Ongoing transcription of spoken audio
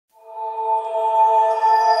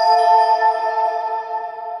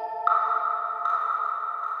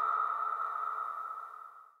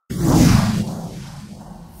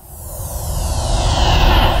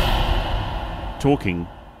Talking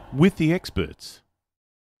with the Experts.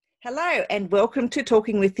 Hello and welcome to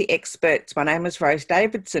Talking with the Experts. My name is Rose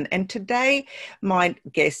Davidson and today my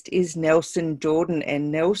guest is Nelson Jordan,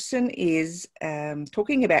 and Nelson is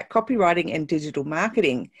talking about copywriting and digital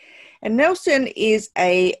marketing. And Nelson is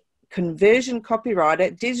a conversion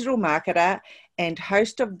copywriter, digital marketer and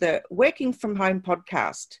host of the Working From Home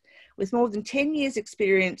podcast. With more than 10 years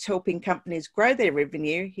experience helping companies grow their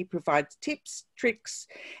revenue, he provides tips, tricks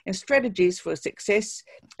and strategies for success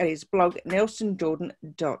at his blog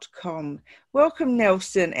nelsonjordan.com. Welcome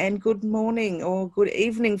Nelson, and good morning or good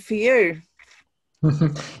evening for you.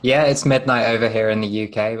 Yeah, it's midnight over here in the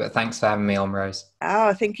UK, but thanks for having me on, Rose.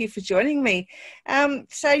 Oh, thank you for joining me.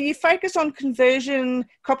 So you focus on conversion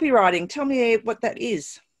copywriting. Tell me what that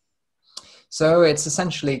is. So it's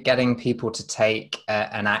essentially getting people to take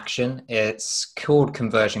an action. It's called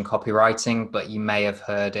conversion copywriting, but you may have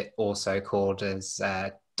heard it also called as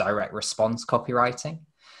direct response copywriting.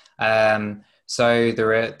 So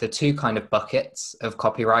there are the two kind of buckets of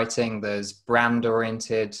copywriting. There's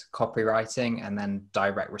brand-oriented copywriting and then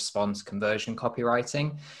direct response conversion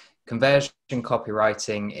copywriting. Conversion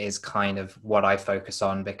copywriting is kind of what I focus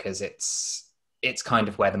on because it's kind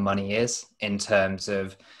of where the money is in terms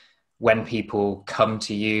of when people come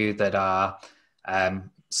to you that are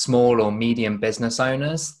small or medium business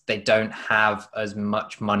owners, they don't have as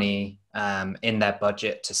much money in their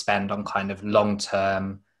budget to spend on kind of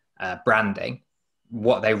long-term branding.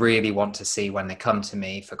 What they really want to see when they come to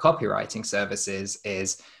me for copywriting services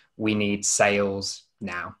is we need sales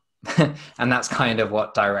now. And that's kind of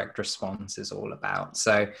what direct response is all about.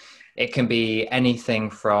 So it can be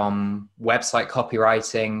anything from website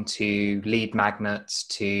copywriting to lead magnets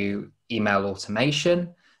to email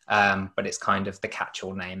automation, but it's kind of the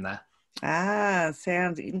catch-all name there. Ah,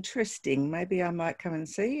 sounds interesting. Maybe I might come and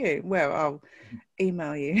see you. Well, I'll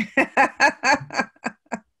email you.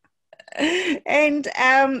 And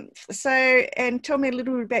tell me a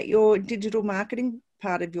little bit about your digital marketing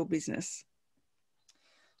part of your business.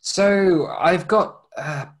 So I've got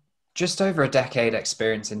just over a decade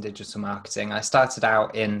experience in digital marketing. I started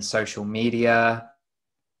out in social media,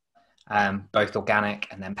 both organic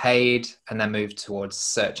and then paid, and then moved towards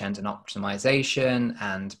search engine optimization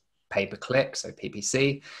and pay-per-click, so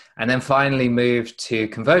PPC, and then finally moved to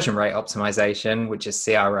conversion rate optimization, which is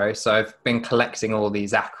CRO. So I've been collecting all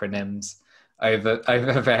these acronyms over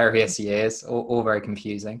various years, all very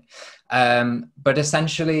confusing. But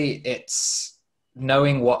essentially it's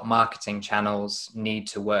knowing what marketing channels need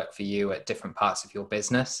to work for you at different parts of your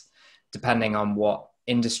business, depending on what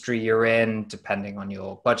industry you're in, depending on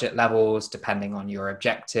your budget levels, depending on your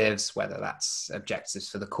objectives, whether that's objectives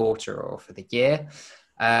for the quarter or for the year.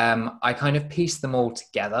 I kind of piece them all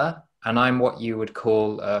together, and I'm what you would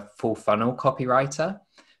call a full funnel copywriter.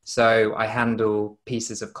 So I handle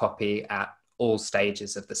pieces of copy at all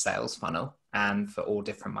stages of the sales funnel and for all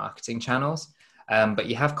different marketing channels. But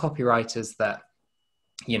you have copywriters that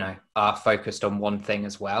are focused on one thing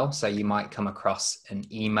as well. So you might come across an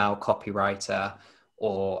email copywriter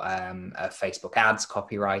or a Facebook ads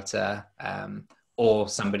copywriter, or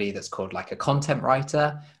somebody that's called like a content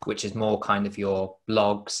writer, which is more kind of your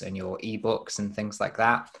blogs and your ebooks and things like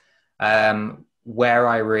that. Where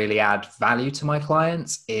I really add value to my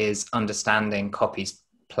clients is understanding copy's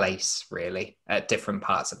place really at different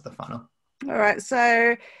parts of the funnel. All right.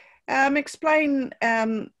 So explain,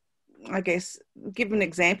 I guess, give an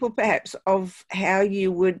example perhaps of how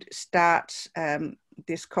you would start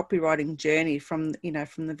this copywriting journey from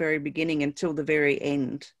the very beginning until the very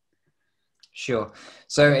end. Sure.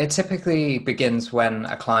 So it typically begins when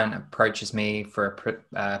a client approaches me for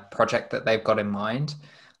a project that they've got in mind.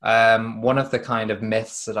 One of the kind of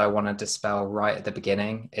myths that I want to dispel right at the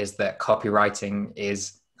beginning is that copywriting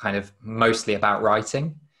is kind of mostly about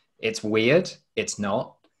writing. It's weird. It's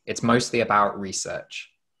not. It's mostly about research.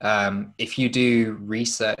 If you do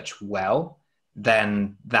research well,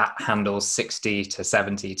 then that handles 60 to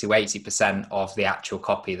 70 to 80% of the actual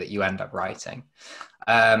copy that you end up writing.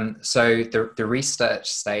 So the research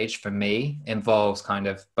stage for me involves kind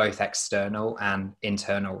of both external and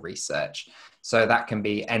internal research. So that can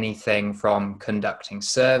be anything from conducting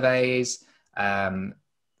surveys.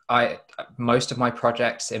 Most of my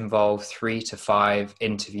projects involve 3 to 5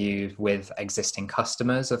 interviews with existing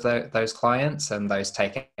customers of those clients, and those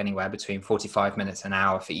take anywhere between 45 minutes an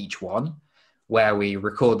hour for each one, where we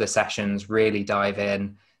record the sessions, really dive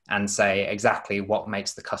in and say exactly what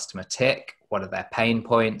makes the customer tick, what are their pain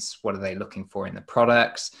points, what are they looking for in the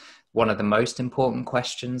products. One of the most important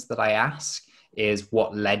questions that I ask is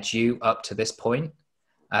what led you up to this point.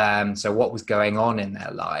 So what was going on in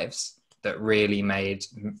their lives? that really made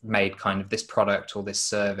kind of this product or this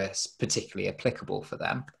service particularly applicable for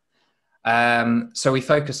them. So we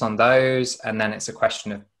focus on those, and then it's a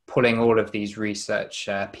question of pulling all of these research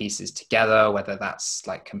pieces together, whether that's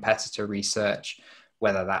like competitor research,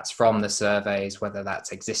 whether that's from the surveys, whether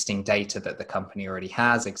that's existing data that the company already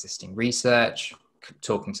has, existing research,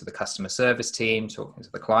 talking to the customer service team, talking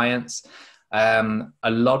to the clients.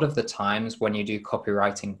 A lot of the times when you do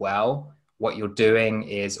copywriting well, what you're doing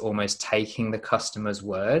is almost taking the customer's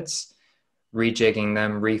words, rejigging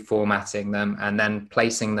them, reformatting them, and then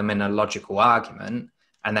placing them in a logical argument,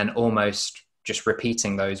 and then almost just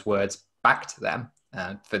repeating those words back to them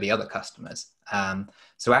for the other customers.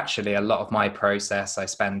 So actually a lot of my process, I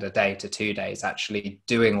spend a day to 2 days actually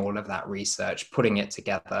doing all of that research, putting it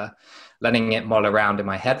together, letting it mull around in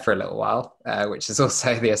my head for a little while, which is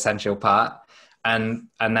also the essential part. And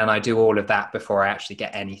then I do all of that before I actually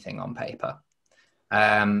get anything on paper.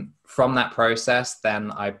 From that process,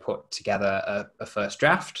 then I put together a first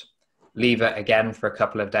draft, leave it again for a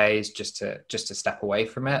couple of days just to step away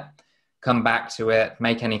from it, come back to it,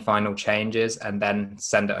 make any final changes, and then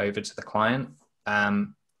send it over to the client.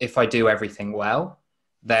 If I do everything well,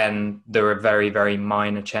 then there are very, very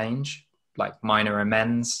minor change, like minor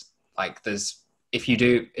amends. Like if you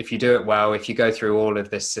do it well, if you go through all of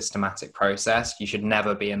this systematic process, you should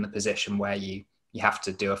never be in the position where you have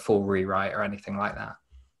to do a full rewrite or anything like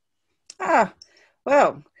that.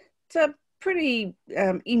 Well, it's a pretty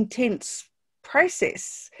intense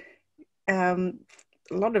process.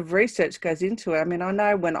 A lot of research goes into it. I mean, I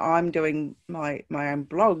know when I'm doing my own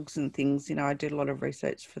blogs and things, I do a lot of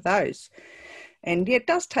research for those. And yeah, it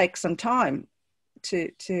does take some time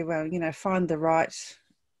to find the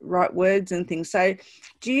right words and things. So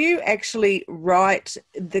do you actually write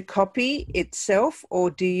the copy itself,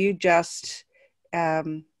 or do you just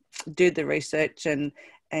do the research and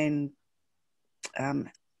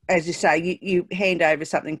as you say, you hand over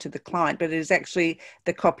something to the client, but it is actually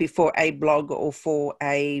the copy for a blog or for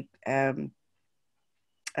a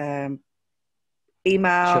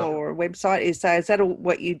email Sure. or a website? Is that all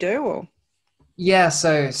what you do? Or Yeah,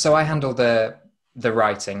 so I handle the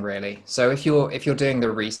writing really. So if you're doing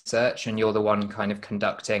the research and you're the one kind of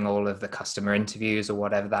conducting all of the customer interviews or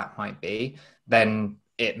whatever that might be, then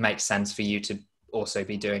it makes sense for you to also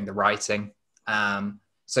be doing the writing.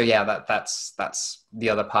 So yeah, that's the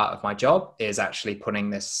other part of my job, is actually putting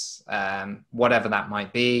this, whatever that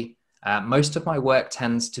might be. Most of my work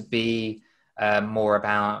tends to be more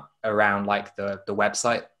around like the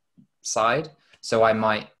website side. So I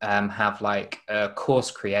might have like a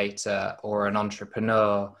course creator or an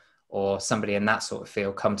entrepreneur or somebody in that sort of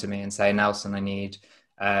field come to me and say, Nelson, I need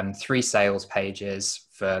 3 sales pages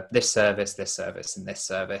for this service, and this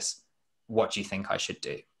service. What do you think I should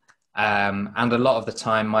do? And a lot of the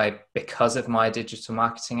time, because of my digital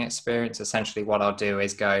marketing experience, essentially what I'll do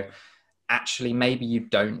is go, actually, maybe you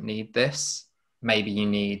don't need this. Maybe you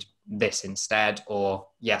need this instead, or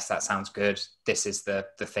yes, that sounds good. This is the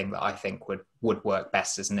thing that I think would work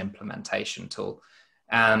best as an implementation tool.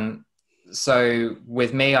 So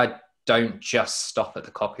with me, I don't just stop at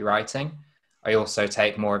the copywriting. I also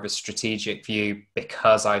take more of a strategic view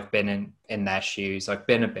because I've been in their shoes. I've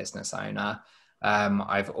been a business owner.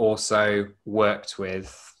 I've also worked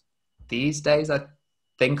with, these days, I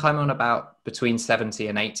think I'm on about between 70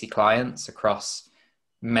 and 80 clients across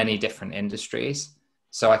many different industries.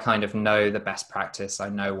 So I kind of know the best practice. I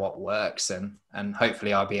know what works, and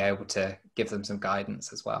hopefully I'll be able to give them some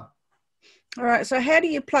guidance as well. all right. So how do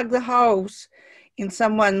you plug the holes in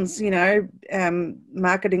someone's,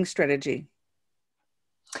 marketing strategy?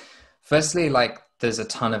 Firstly, there's a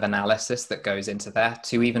ton of analysis that goes into there.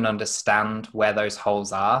 To even understand where those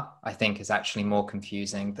holes are, I think is actually more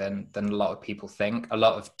confusing than a lot of people think. A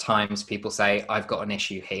lot of times people say, I've got an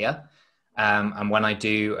issue here. And when I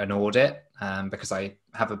do an audit, because I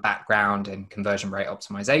have a background in conversion rate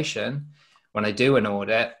optimization, when I do an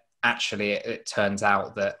audit, actually it turns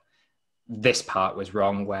out that this part was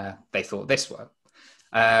wrong where they thought this was.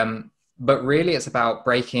 But really it's about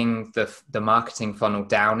breaking the marketing funnel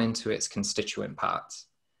down into its constituent parts.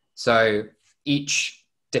 So each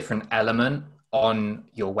different element on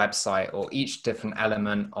your website or each different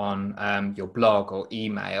element on your blog or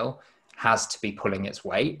email has to be pulling its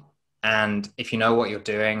weight. And if you know what you're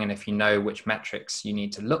doing and if you know which metrics you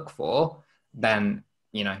need to look for, then,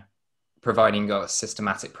 providing you've got a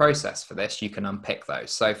systematic process for this, you can unpick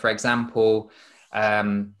those. So for example,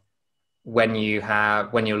 when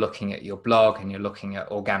you're looking at your blog and you're looking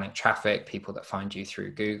at organic traffic, people that find you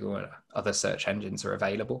through Google and other search engines are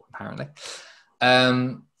available, apparently.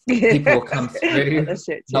 People will come through,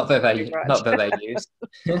 not that they use.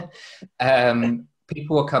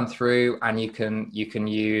 People will come through, and you can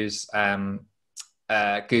use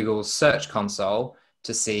Google's Search Console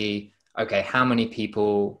to see, okay, how many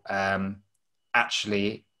people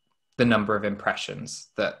actually, the number of impressions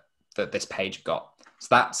that this page got. So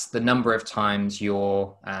that's the number of times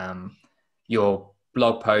your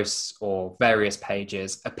blog posts or various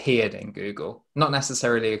pages appeared in Google. Not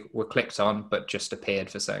necessarily were clicked on, but just appeared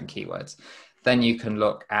for certain keywords. Then you can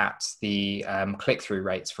look at the click-through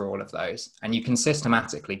rates for all of those. And you can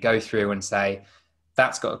systematically go through and say,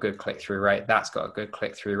 that's got a good click-through rate, that's got a good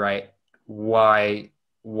click-through rate. Why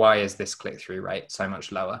is this click-through rate so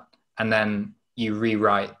much lower? And then you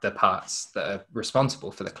rewrite the parts that are responsible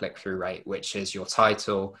for the click-through rate, which is your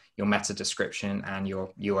title, your meta description, and your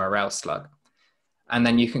URL slug. And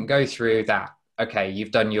then you can go through that. Okay,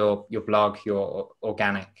 you've done your blog, your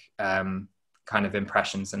organic kind of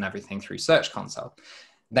impressions and everything through Search Console.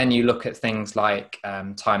 Then you look at things like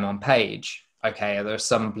time on page. Okay, there are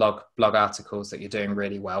some blog articles that you're doing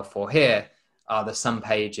really well for here. Are there some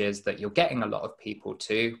pages that you're getting a lot of people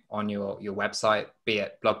to on your website, be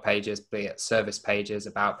it blog pages, be it service pages,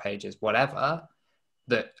 about pages, whatever,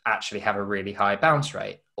 that actually have a really high bounce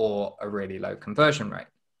rate or a really low conversion rate?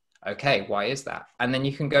 Okay, why is that? And then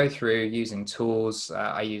you can go through using tools.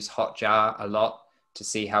 I use Hotjar a lot to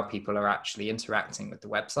see how people are actually interacting with the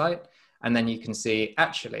website. And then you can see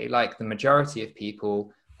actually like the majority of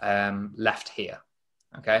people left here.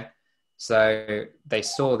 Okay, so they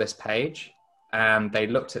saw this page and they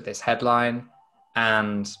looked at this headline,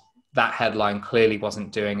 and that headline clearly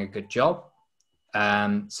wasn't doing a good job.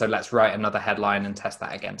 So let's write another headline and test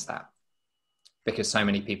that against that, because so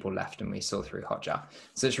many people left and we saw through Hotjar.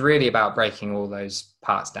 So it's really about breaking all those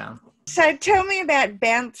parts down. So tell me about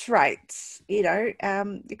bounce rates.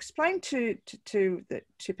 Explain to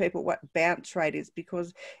people what bounce rate is,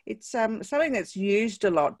 because it's something that's used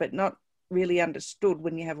a lot but not really understood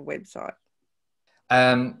when you have a website.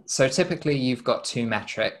 So typically you've got two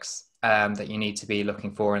metrics that you need to be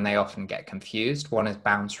looking for, and they often get confused. One is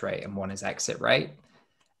bounce rate and one is exit rate.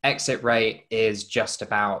 Exit rate is just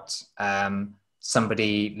about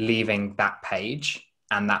somebody leaving that page,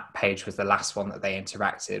 and that page was the last one that they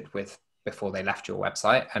interacted with before they left your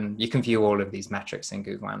website. And you can view all of these metrics in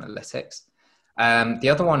Google Analytics. The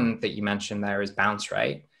other one that you mentioned there is bounce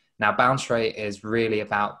rate. Now, bounce rate is really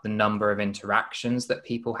about the number of interactions that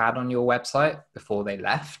people had on your website before they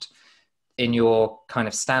left. In your kind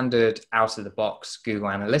of standard out-of-the-box Google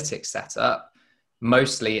Analytics setup,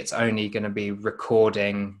 mostly it's only going to be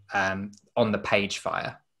recording on the page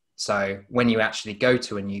fire. So when you actually go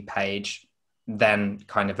to a new page, then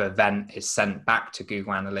kind of event is sent back to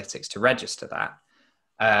Google Analytics to register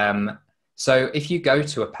that. So if you go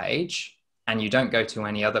to a page and you don't go to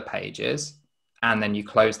any other pages, and then you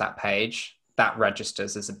close that page, that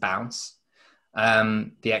registers as a bounce.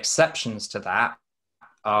 The exceptions to that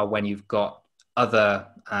are when you've got other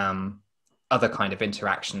kind of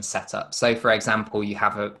interactions set up. So for example, you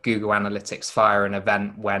have a Google Analytics fire an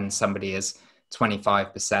event when somebody is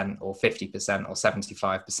 25% or 50% or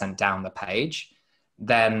 75% down the page.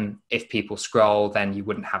 Then if people scroll, then you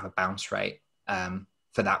wouldn't have a bounce rate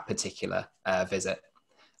for that particular visit.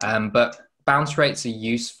 But bounce rates are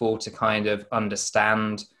useful to kind of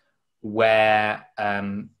understand where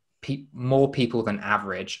more people than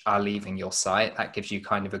average are leaving your site. That gives you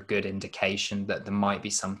kind of a good indication that there might be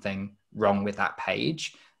something wrong with that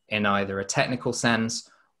page in either a technical sense,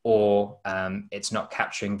 or it's not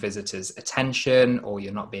capturing visitors' attention, or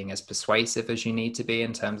you're not being as persuasive as you need to be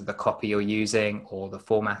in terms of the copy you're using or the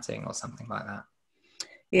formatting or something like that.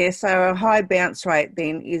 Yeah, so a high bounce rate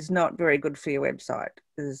then is not very good for your website,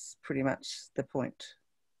 is pretty much the point.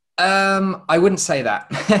 I wouldn't say that.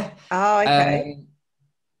 Oh, okay.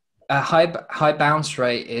 A high bounce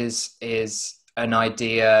rate is an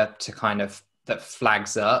idea to kind of that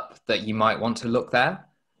flags up that you might want to look there.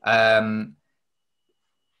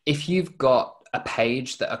 If you've got a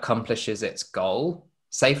page that accomplishes its goal,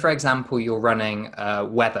 say for example you're running a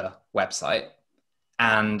weather website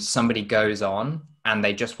and somebody goes on and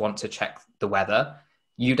they just want to check the weather,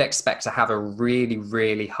 you'd expect to have a really,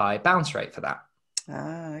 really high bounce rate for that.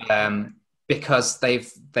 Okay. Because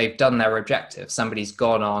they've done their objective. Somebody's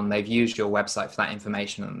gone on, they've used your website for that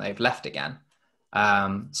information and they've left again.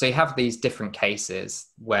 So you have these different cases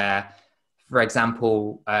where, for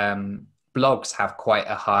example, blogs have quite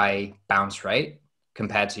a high bounce rate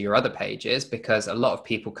compared to your other pages, because a lot of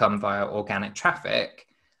people come via organic traffic.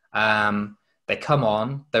 They come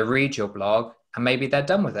on, they read your blog, and maybe they're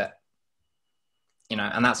done with it.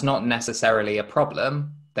 And that's not necessarily a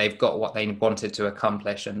problem, they've got what they wanted to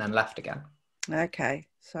accomplish and then left again. Okay,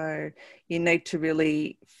 so you need to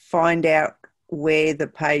really find out where the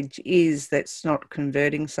page is that's not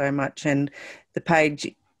converting so much, and the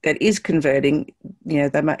page that is converting,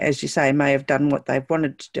 they may, as you say, may have done what they've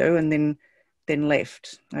wanted to do and then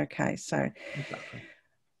left. Okay, so Exactly.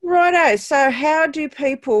 righto. So how do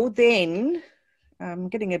people then? I'm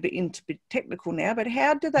getting a bit technical now, but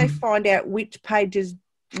how do they find out which page is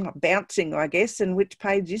bouncing, I guess, and which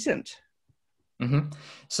page isn't? Mm-hmm.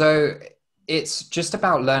 So it's just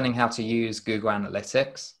about learning how to use Google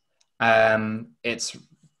Analytics. It's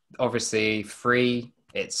obviously free.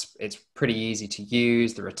 It's pretty easy to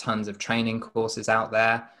use. There are tons of training courses out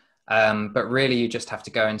there. But really you just have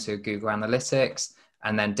to go into Google Analytics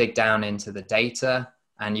and then dig down into the data.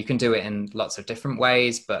 And you can do it in lots of different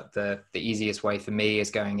ways, but the easiest way for me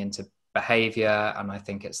is going into behavior. And I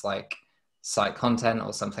think it's like site content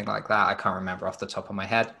or something like that. I can't remember off the top of my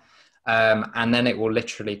head. And then it will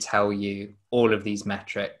literally tell you all of these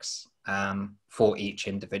metrics for each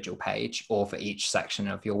individual page or for each section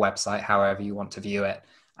of your website, however you want to view it.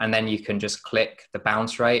 And then you can just click the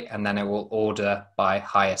bounce rate and then it will order by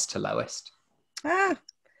highest to lowest. Ah,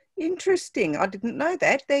 interesting. I didn't know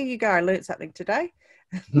that. There you go. I learned something today.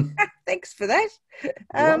 Thanks for that.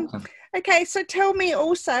 Okay, so tell me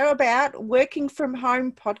also about Working From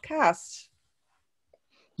Home podcast.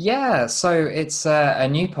 Yeah, so it's a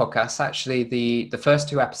new podcast. Actually, the first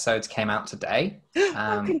 2 episodes came out today.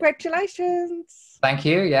 Congratulations. Thank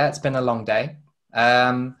you. Yeah, it's been a long day.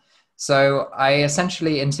 So I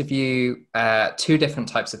essentially interview 2 different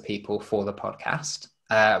types of people for the podcast.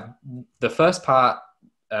 The first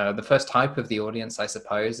type of the audience, I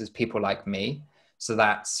suppose, is people like me. So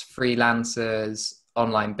that's freelancers,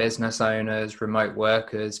 online business owners, remote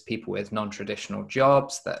workers, people with non-traditional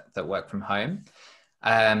jobs that work from home.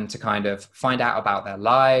 To kind of find out about their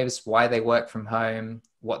lives, why they work from home,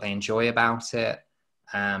 what they enjoy about it,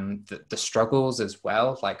 the struggles as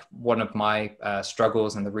well. Like one of my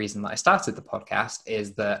struggles and the reason that I started the podcast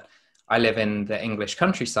is that I live in the English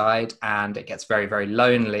countryside and it gets very, very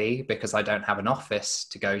lonely because I don't have an office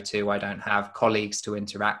to go to. I don't have colleagues to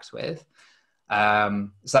interact with. So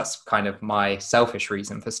that's kind of my selfish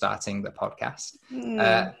reason for starting the podcast.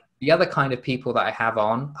 The other kind of people that I have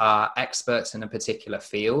on are experts in a particular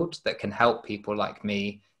field that can help people like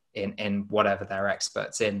me in whatever they're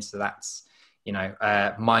experts in. So that's,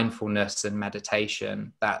 mindfulness and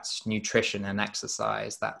meditation, that's nutrition and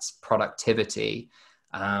exercise, that's productivity,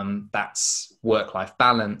 that's work-life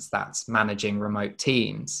balance, that's managing remote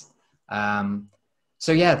teams.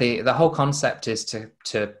 So yeah, the whole concept is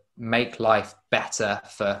to make life better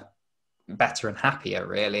and happier,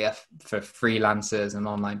 really, for freelancers and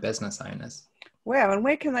online business owners. Wow. And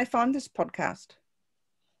where can they find this podcast?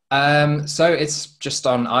 So it's just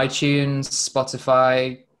on iTunes,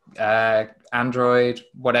 Spotify, Android,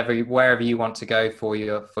 wherever you want to go for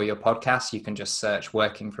your podcast. You can just search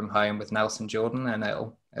Working From Home with Nelson Jordan and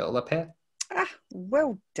it'll appear.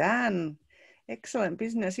 Well done. Excellent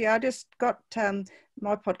business. Yeah, I just got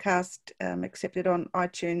my podcast accepted on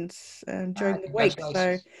iTunes during the week.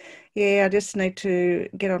 So, yeah, I just need to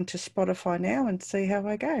get onto Spotify now and see how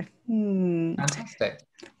I go. Fantastic.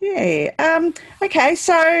 Yeah. Okay,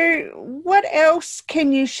 so what else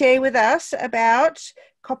can you share with us about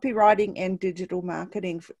copywriting and digital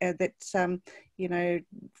marketing that's,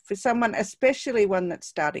 for someone, especially one that's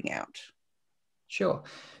starting out? Sure.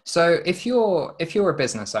 So if you're a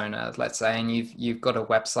business owner, let's say, and you've got a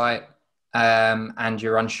website and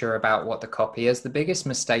you're unsure about what the copy is, the biggest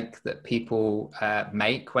mistake that people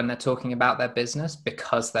make when they're talking about their business,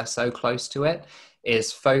 because they're so close to it,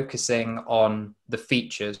 is focusing on the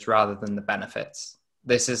features rather than the benefits.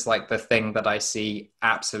 This is like the thing that I see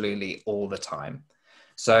absolutely all the time.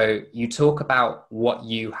 So you talk about what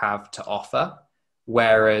you have to offer,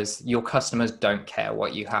 whereas your customers don't care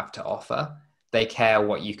what you have to offer. They care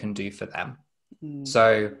what you can do for them.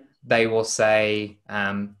 So they will say,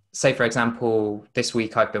 for example, this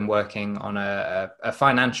week I've been working on a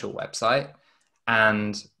financial website,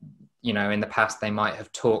 and, in the past they might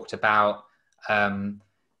have talked about,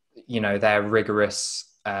 their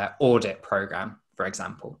rigorous audit program, for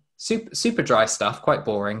example. Super dry stuff, quite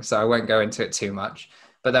boring, so I won't go into it too much,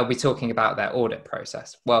 but they'll be talking about their audit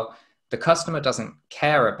process. Well, the customer doesn't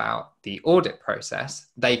care about the audit process.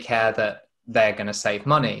 They care that they're going to save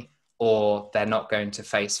money, or they're not going to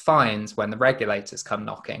face fines when the regulators come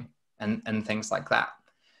knocking, and things like that.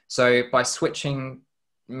 So by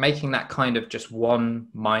making that kind of just one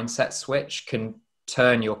mindset switch can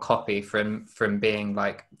turn your copy from being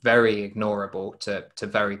like very ignorable to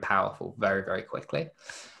very powerful very, very quickly.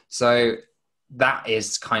 So that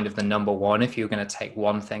is kind of the number one. If you're going to take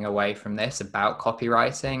one thing away from this about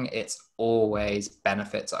copywriting, it's always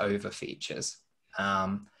benefits over features.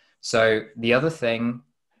 So the other thing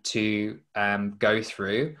to go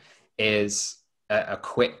through is a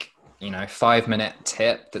quick, 5-minute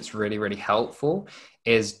tip that's really, really helpful,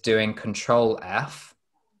 is doing Control F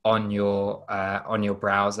on your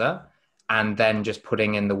browser and then just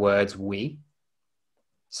putting in the words "we."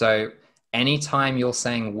 So anytime you're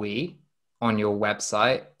saying "we" on your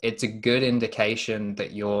website, it's a good indication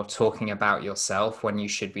that you're talking about yourself when you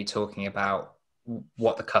should be talking about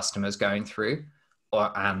what the customer's going through.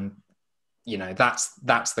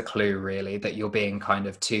 That's the clue, really, that you're being kind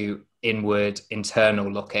of too inward, internal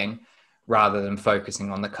looking, rather than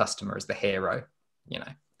focusing on the customer as the hero.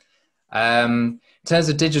 In terms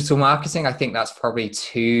of digital marketing, I think that's probably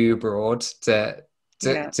too broad to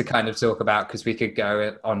kind of talk about, because we could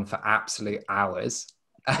go on for absolute hours.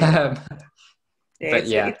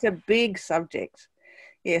 It's a big subject.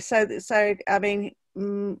 Yeah. So I mean,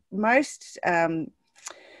 most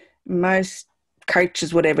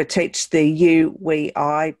coaches, whatever, teach the you, we,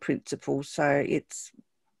 I principle. So it's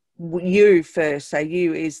you first. So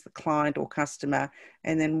you is the client or customer,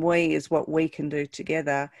 and then we is what we can do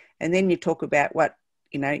together. And then you talk about what,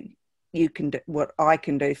 you can do, what I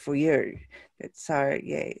can do for you. So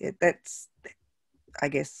yeah, that's, I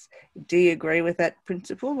guess, do you agree with that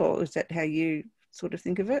principle, or is that how you sort of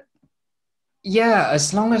think of it? Yeah,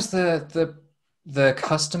 as long as the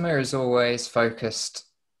customer is always focused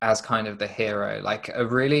as kind of the hero. Like, a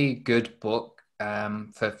really good book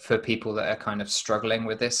for people that are kind of struggling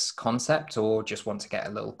with this concept or just want to get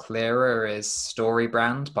a little clearer is Story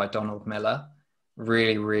Brand by Donald Miller.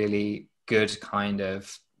 Really, really good kind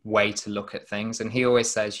of way to look at things. And he always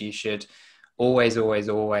says you should always, always,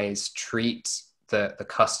 always treat the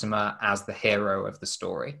customer as the hero of the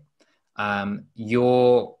story.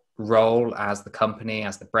 Your role as the company,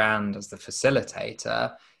 as the brand, as the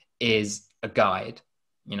facilitator is a guide.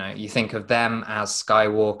 You think of them as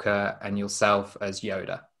Skywalker and yourself as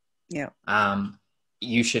Yoda. Yeah.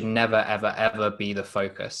 You should never, ever, ever be the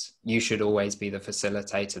focus. You should always be the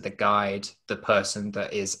facilitator, the guide, the person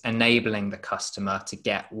that is enabling the customer to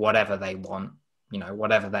get whatever they want,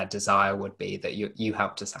 whatever their desire would be, that you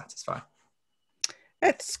help to satisfy.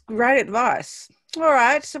 That's great advice. All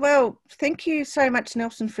right. So, well, thank you so much,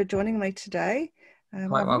 Nelson, for joining me today. I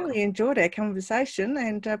really enjoyed our conversation,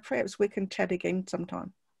 and perhaps we can chat again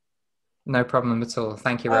sometime. No problem at all.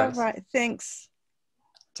 Thank you, Rose. All right. Thanks.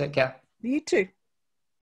 Take care. You too.